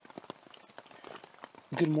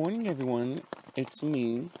Good morning, everyone. It's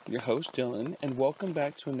me, your host Dylan, and welcome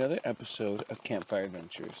back to another episode of Campfire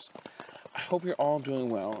Adventures. I hope you're all doing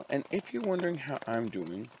well, and if you're wondering how I'm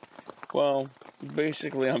doing, well,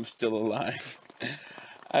 basically, I'm still alive.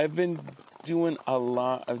 I've been doing a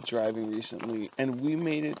lot of driving recently, and we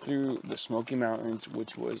made it through the Smoky Mountains,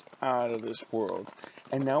 which was out of this world.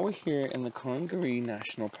 And now we're here in the Congaree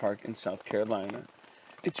National Park in South Carolina.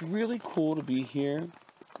 It's really cool to be here.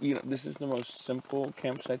 This is the most simple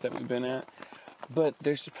campsite that we've been at, but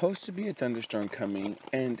there's supposed to be a thunderstorm coming,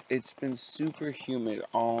 and it's been super humid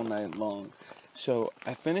all night long. So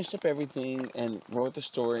I finished up everything and wrote the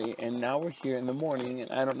story, and now we're here in the morning, and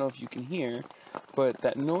I don't know if you can hear, but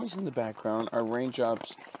that noise in the background are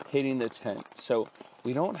raindrops hitting the tent. So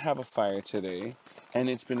we don't have a fire today, and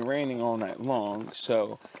it's been raining all night long,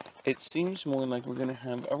 so it seems more like we're going to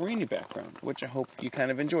have a rainy background, which I hope you kind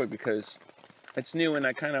of enjoy because it's new and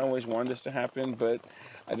I kind of always wanted this to happen, but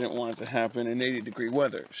I didn't want it to happen in 80-degree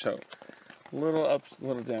weather. So, little ups,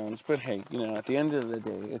 little downs. But hey, at the end of the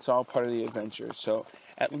day, it's all part of the adventure. So,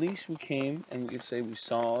 at least we came and we could say we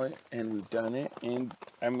saw it and we've done it. And,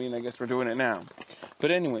 I guess we're doing it now.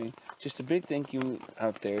 But anyway, just a big thank you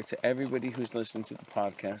out there to everybody who's listened to the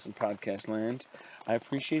podcast in podcast land. I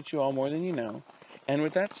appreciate you all more than you know. And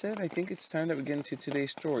with that said, I think it's time that we get into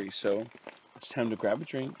today's story. So, it's time to grab a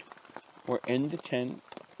drink. We're in the tent,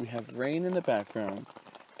 we have rain in the background,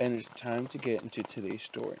 and it's time to get into today's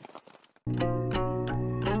story.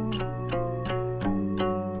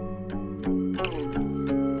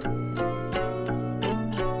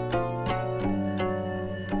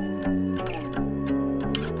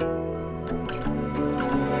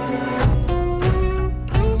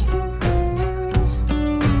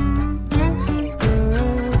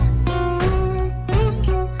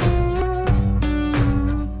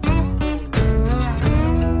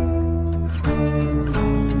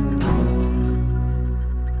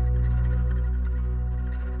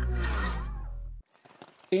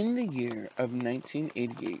 In the year of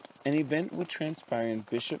 1988, an event would transpire in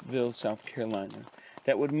Bishopville, South Carolina,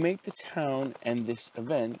 that would make the town and this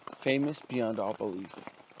event famous beyond all belief.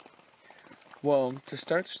 Well, to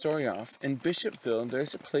start the story off, in Bishopville,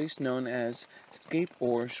 there's a place known as Scape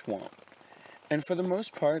Ore Swamp. And for the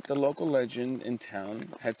most part, the local legend in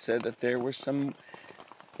town had said that there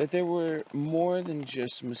were more than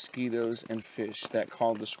just mosquitoes and fish that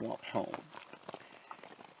called the swamp home.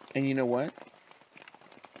 And you know what?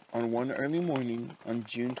 On one early morning on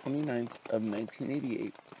June 29th of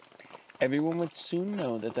 1988, everyone would soon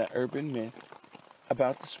know that urban myth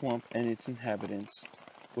about the swamp and its inhabitants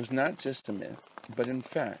was not just a myth, but in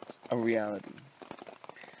fact a reality.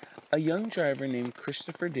 A young driver named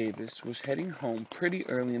Christopher Davis was heading home pretty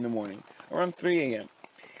early in the morning, around 3 a.m.,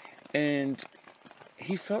 and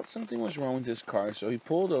he felt something was wrong with his car, so he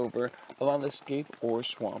pulled over along the Scape Ore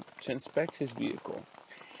Swamp to inspect his vehicle.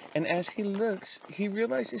 And as he looks, he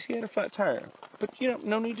realizes he had a flat tire. But,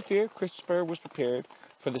 no need to fear. Christopher was prepared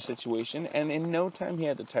for the situation, and in no time he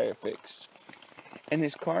had the tire fixed. And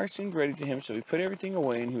his car seemed ready to him, so he put everything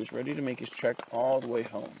away, and he was ready to make his trek all the way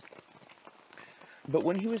home. But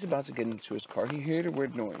when he was about to get into his car, he heard a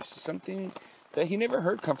weird noise, something that he never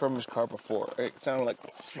heard come from his car before. It sounded like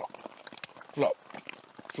flop, flop,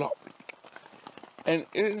 flop. And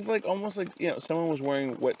it was almost like, someone was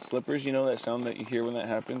wearing wet slippers, that sound that you hear when that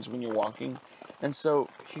happens when you're walking. And so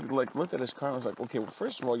he looked at his car and was like, okay, well,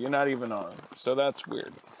 first of all, you're not even on. So that's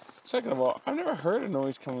weird. Second of all, I've never heard a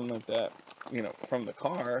noise coming like that, from the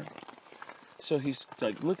car. So he's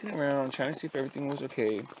looking around, trying to see if everything was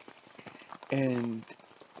okay. And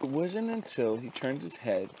it wasn't until he turns his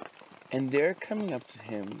head and there coming up to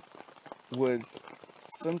him was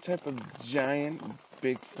some type of giant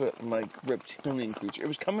Bigfoot-like reptilian creature. It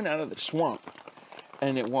was coming out of the swamp,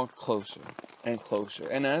 and it walked closer and closer.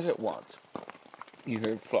 And as it walked, you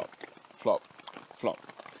heard flop, flop, flop.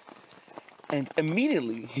 And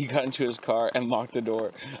immediately, he got into his car and locked the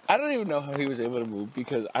door. I don't even know how he was able to move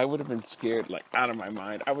because I would have been scared, out of my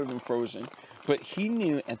mind. I would have been frozen. But he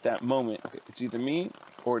knew at that moment, okay, it's either me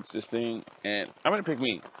or it's this thing, and I'm going to pick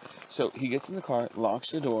me. So he gets in the car, locks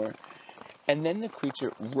the door, and then the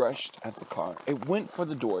creature rushed at the car. It went for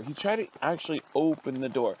the door. He tried to actually open the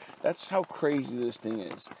door. That's how crazy this thing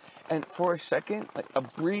is. And for a second, a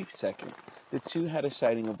brief second, the two had a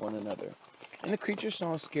sighting of one another. And the creature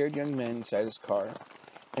saw a scared young man inside his car.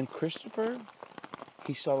 And Christopher,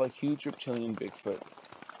 he saw a huge reptilian Bigfoot.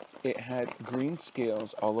 It had green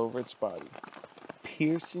scales all over its body,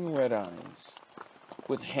 piercing red eyes,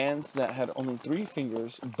 with hands that had only 3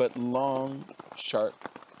 fingers, but long, sharp,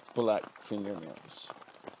 black fingernails.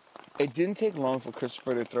 It didn't take long for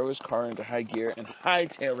Christopher to throw his car into high gear and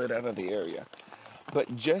hightail it out of the area.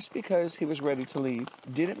 But just because he was ready to leave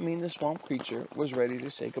didn't mean the swamp creature was ready to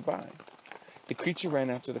say goodbye. The creature ran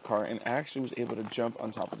after the car and actually was able to jump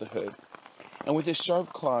on top of the hood. And with his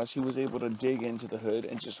sharp claws, he was able to dig into the hood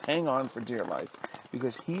and just hang on for dear life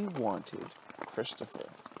because he wanted Christopher.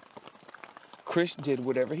 Chris did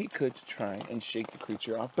whatever he could to try and shake the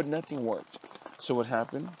creature off, but nothing worked. So what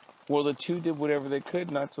happened? Well, the two did whatever they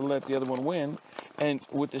could not to let the other one win, and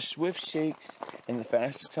with the swift shakes and the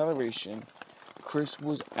fast acceleration, Chris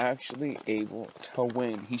was actually able to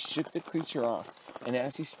win. He shook the creature off, and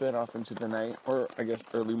as he sped off into the night, or I guess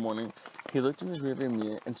early morning, he looked in his rearview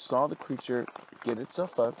mirror and saw the creature get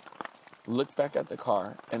itself up, look back at the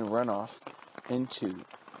car, and run off into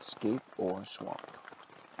Scape Ore Swamp.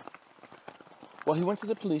 Well, he went to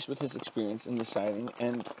the police with his experience in the sighting,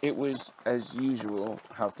 and it was, as usual,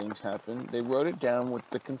 how things happen. They wrote it down with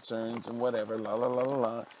the concerns and whatever, la la la la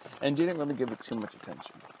la, and didn't really give it too much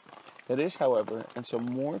attention. That is, however, and so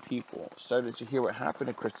more people started to hear what happened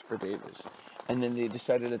to Christopher Davis, and then they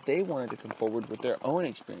decided that they wanted to come forward with their own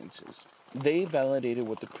experiences. They validated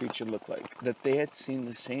what the creature looked like, that they had seen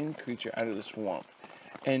the same creature out of the swamp,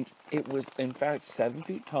 and it was, in fact, 7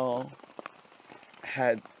 feet tall,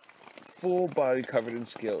 had full body covered in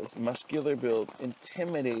scales, muscular build,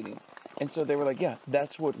 intimidating. And so they were like, yeah,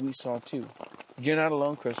 that's what we saw too. You're not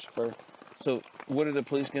alone, Christopher. So what are the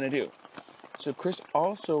police going to do? So Chris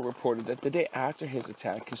also reported that the day after his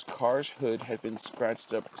attack, his car's hood had been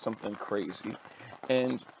scratched up something crazy.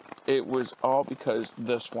 And it was all because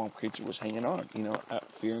the swamp creature was hanging on,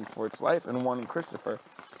 fearing for its life and wanting Christopher.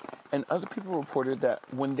 And other people reported that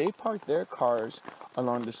when they parked their cars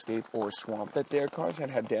along the Scape Ore Swamp, that their cars had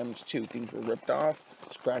had damage too. Things were ripped off,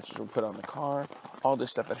 scratches were put on the car, all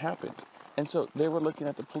this stuff had happened. And so they were looking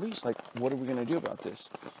at the police like, what are we going to do about this?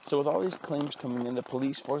 So with all these claims coming in, the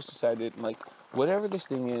police force decided, like, whatever this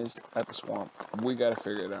thing is at the swamp, we got to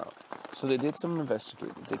figure it out. So they did some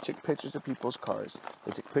investigating. They took pictures of people's cars.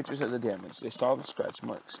 They took pictures of the damage. They saw the scratch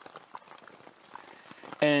marks.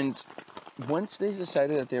 And once they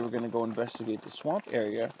decided that they were going to go investigate the swamp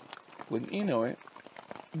area, wouldn't you know it,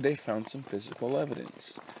 they found some physical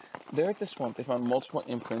evidence. There at the swamp, they found multiple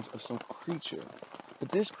imprints of some creature. But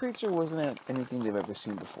this creature wasn't anything they've ever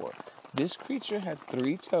seen before. This creature had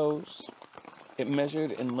 3 toes. It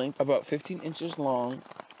measured in length about 15 inches long.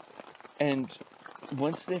 And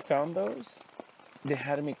once they found those, they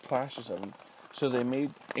had to make plasters of them. So they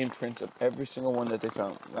made imprints of every single one that they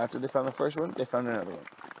found. After they found the first one, they found another one,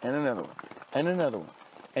 and another one, and another one.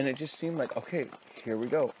 And it just seemed like, okay, here we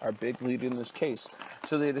go, our big lead in this case.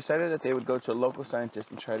 So they decided that they would go to a local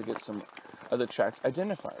scientist and try to get some other tracks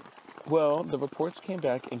identified. Well, the reports came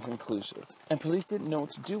back inconclusive, and police didn't know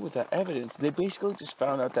what to do with that evidence. They basically just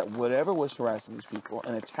found out that whatever was harassing these people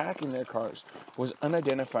and attacking their cars was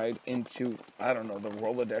unidentified into, the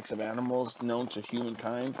Rolodex of animals known to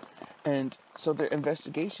humankind. And so their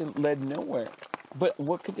investigation led nowhere. But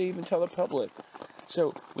what could they even tell the public?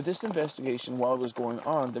 So with this investigation, while it was going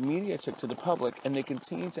on, the media took to the public, and they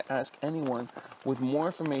continued to ask anyone with more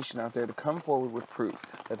information out there to come forward with proof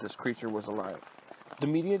that this creature was alive. The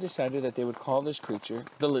media decided that they would call this creature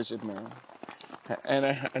the Lizard Man. And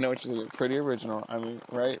I know it's pretty original,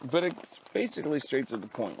 right? But it's basically straight to the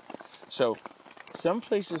point. So some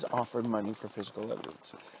places offered money for physical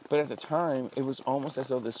evidence, but at the time, it was almost as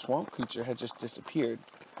though this swamp creature had just disappeared.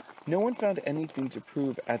 No one found anything to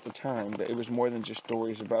prove at the time that it was more than just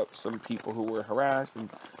stories about some people who were harassed and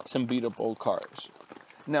some beat-up old cars.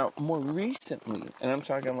 Now, more recently, and I'm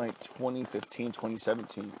talking like 2015,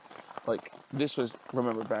 2017, this was,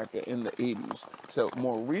 remember, back in the 80s. So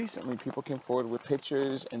more recently, people came forward with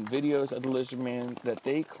pictures and videos of the Lizard Man that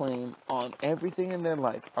they claim on everything in their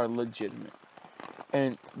life are legitimate.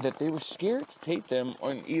 And that they were scared to tape them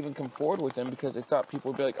or even come forward with them because they thought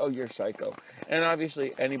people would be like, oh, you're psycho. And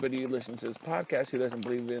obviously, anybody who listens to this podcast who doesn't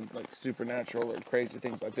believe in, supernatural or crazy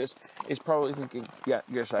things like this is probably thinking, yeah,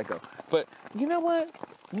 you're psycho. But you know what?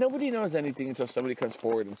 Nobody knows anything until somebody comes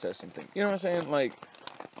forward and says something. You know what I'm saying?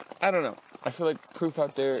 I don't know. I feel like proof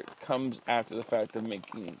out there comes after the fact of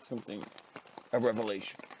making something a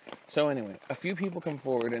revelation. So anyway, a few people come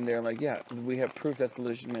forward and they're like, yeah, we have proof that the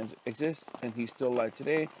Lizard Man exists and he's still alive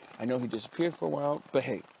today. I know he disappeared for a while, but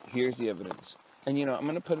hey, here's the evidence. And I'm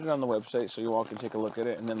going to put it on the website so you all can take a look at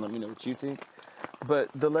it and then let me know what you think. But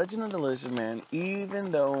the legend of the Lizard Man,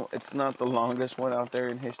 even though it's not the longest one out there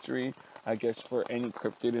in history, I guess for any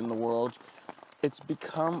cryptid in the world, it's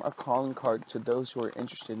become a calling card to those who are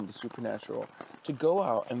interested in the supernatural to go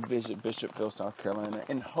out and visit Bishopville, South Carolina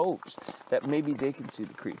in hopes that maybe they can see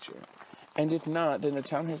the creature. And if not, then the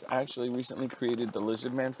town has actually recently created the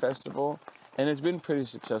Lizard Man Festival, and it's been pretty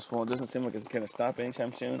successful. It doesn't seem like it's going to stop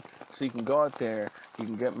anytime soon. So you can go out there, you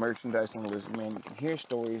can get merchandise on the Lizard Man, you can hear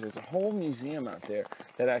stories. There's a whole museum out there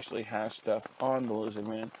that actually has stuff on the Lizard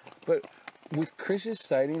Man. But with Chris's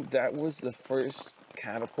sighting, that was the first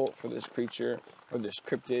catapult for this creature, or this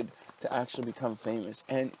cryptid, to actually become famous.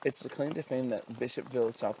 And it's the claim to fame that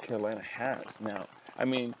Bishopville, South Carolina has now. I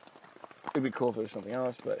mean, it'd be cool if it was something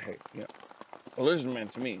else, but hey, a Lizard Man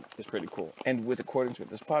to me is pretty cool. And with according to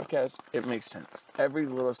this podcast, it makes sense. Every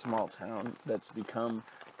little small town that's become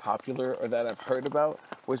popular or that I've heard about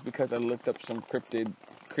was because I looked up some cryptid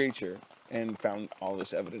creature and found all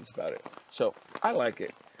this evidence about it. So I like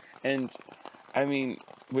it. And I mean,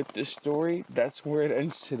 with this story, that's where it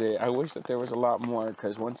ends today. I wish that there was a lot more,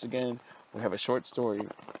 because once again, we have a short story.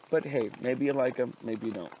 But hey, maybe you like him, maybe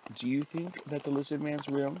you don't. Do you think that the Lizard Man's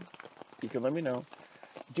real? You can let me know.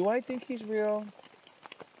 Do I think he's real?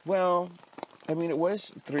 Well, I mean, it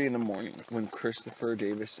was 3 in the morning when Christopher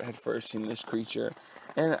Davis had first seen this creature.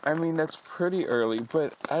 And I mean, that's pretty early,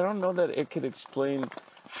 but I don't know that it could explain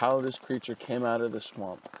how this creature came out of the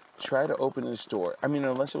swamp. Try to open his door. I mean,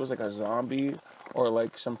 unless it was like a zombie or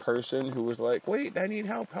like some person who was like, wait, I need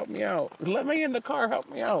help me out. Let me in the car, help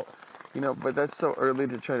me out. But that's so early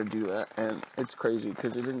to try to do that. And it's crazy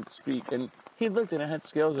because it didn't speak. And he looked and it had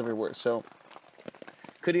scales everywhere. So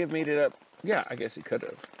could he have made it up? Yeah, I guess he could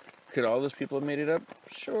have. Could all those people have made it up?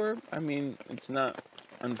 Sure. I mean, it's not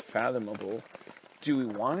unfathomable. Do we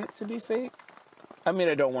want it to be fake? I mean,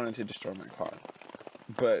 I don't want it to destroy my car.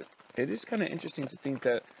 But it is kind of interesting to think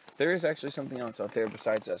that there is actually something else out there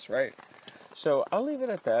besides us, right? So I'll leave it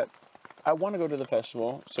at that. I want to go to the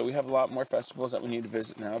festival. So we have a lot more festivals that we need to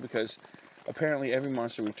visit now, because apparently every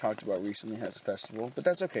monster we've talked about recently has a festival. But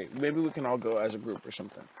that's okay. Maybe we can all go as a group or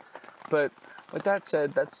something. But with that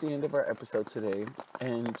said, that's the end of our episode today.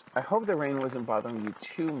 And I hope the rain wasn't bothering you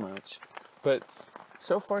too much. But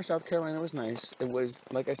so far, South Carolina was nice. It was,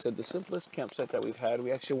 like I said, the simplest campsite that we've had.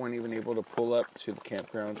 We actually weren't even able to pull up to the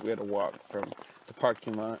campgrounds. We had to walk from the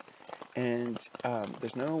parking lot. And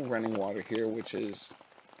there's no running water here, which is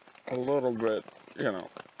a little bit,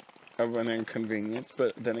 of an inconvenience.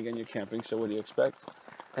 But then again, you're camping, so what do you expect?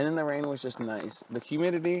 And then the rain was just nice. The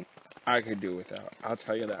humidity, I could do without. I'll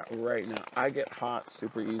tell you that right now. I get hot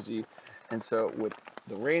super easy. And so with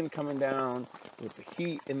the rain coming down, with the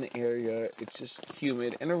heat in the area, it's just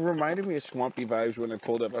humid. And it reminded me of swampy vibes when I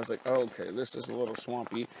pulled up. I was like, oh, okay, this is a little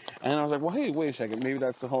swampy. And I was like, well, hey, wait a second. Maybe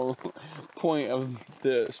that's the whole point of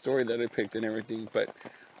the story that I picked and everything. But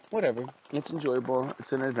whatever. It's enjoyable.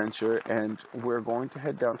 It's an adventure. And we're going to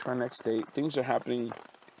head down to our next date. Things are happening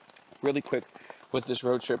really quick with this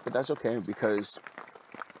road trip, but that's okay, because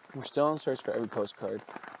we're still on search for every postcard.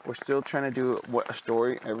 We're still trying to do a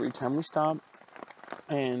story every time we stop.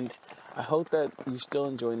 And I hope that you're still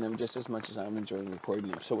enjoying them just as much as I'm enjoying recording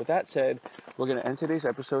them. So with that said, we're going to end today's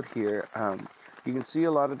episode here. You can see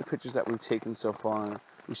a lot of the pictures that we've taken so far.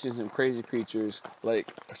 We've seen some crazy creatures.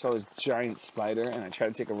 Like, I saw this giant spider, and I tried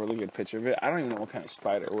to take a really good picture of it. I don't even know what kind of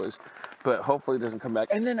spider it was, but hopefully it doesn't come back.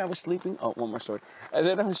 And then I was sleeping. Oh, one more story. And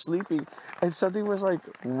then I was sleeping, and something was, like,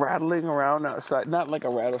 rattling around outside. Not like a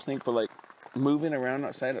rattlesnake, but, like, moving around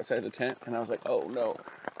outside the tent. And I was like, oh, no,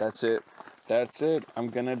 that's it. That's it. I'm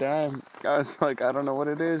gonna die. I was like, I don't know what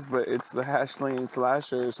it is, but it's the hatchling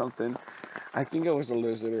slasher or something. I think it was a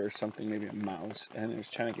lizard or something, maybe a mouse, and it was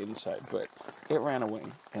trying to get inside, but it ran away.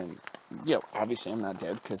 And, obviously I'm not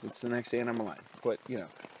dead because it's the next day and I'm alive. But,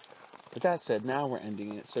 with that said, now we're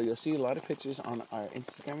ending it. So you'll see a lot of pictures on our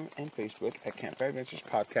Instagram and Facebook at Campfire Adventures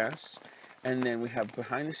Podcasts. And then we have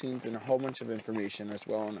behind the scenes and a whole bunch of information as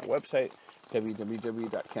well on our website,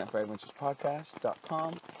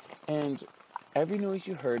 www.campfireadventurespodcast.com. And every noise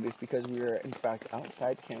you heard is because we are, in fact,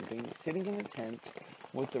 outside camping, sitting in a tent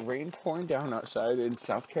with the rain pouring down outside in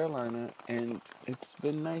South Carolina, and it's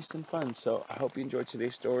been nice and fun. So I hope you enjoyed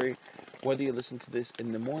today's story, whether you listen to this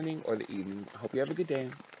in the morning or the evening. I hope you have a good day,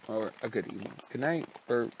 or a good evening, good night,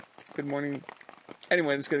 or good morning.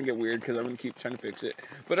 Anyway, it's going to get weird because I'm going to keep trying to fix it.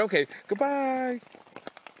 But okay, goodbye!